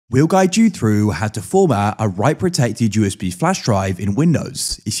We'll guide you through how to format a write-protected USB flash drive in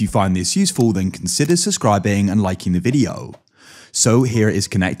Windows. If you find this useful, then consider subscribing and liking the video. So here it is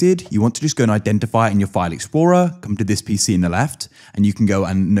connected. You want to just go and identify it in your File Explorer, come to this PC on the left, and you can go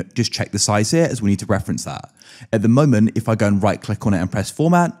and just check the size here as we need to reference that. At the moment, if I go and right click on it and press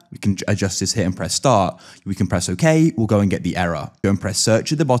format, we can adjust this here and press start. We can press OK, we'll go and get the error. Go and press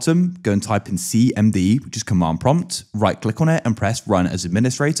search at the bottom, go and type in CMD, which is command prompt, right click on it and press run as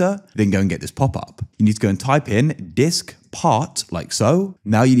administrator, then go and get this pop-up. You need to go and type in disk part like so.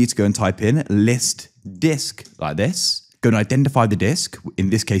 Now you need to go and type in list disk like this. Go and identify the disk.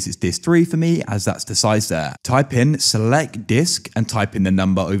 In this case, it's disk 3 for me, as that's the size there. Type in select disk and type in the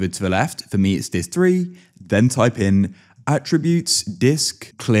number over to the left. For me, it's disk 3. Then type in attributes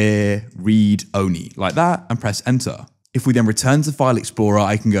disk clear read only like that and press enter. If we then return to File Explorer,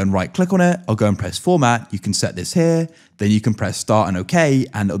 I can go and right click on it. I'll go and press format. You can set this here. Then you can press start and OK,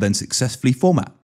 and it'll then successfully format.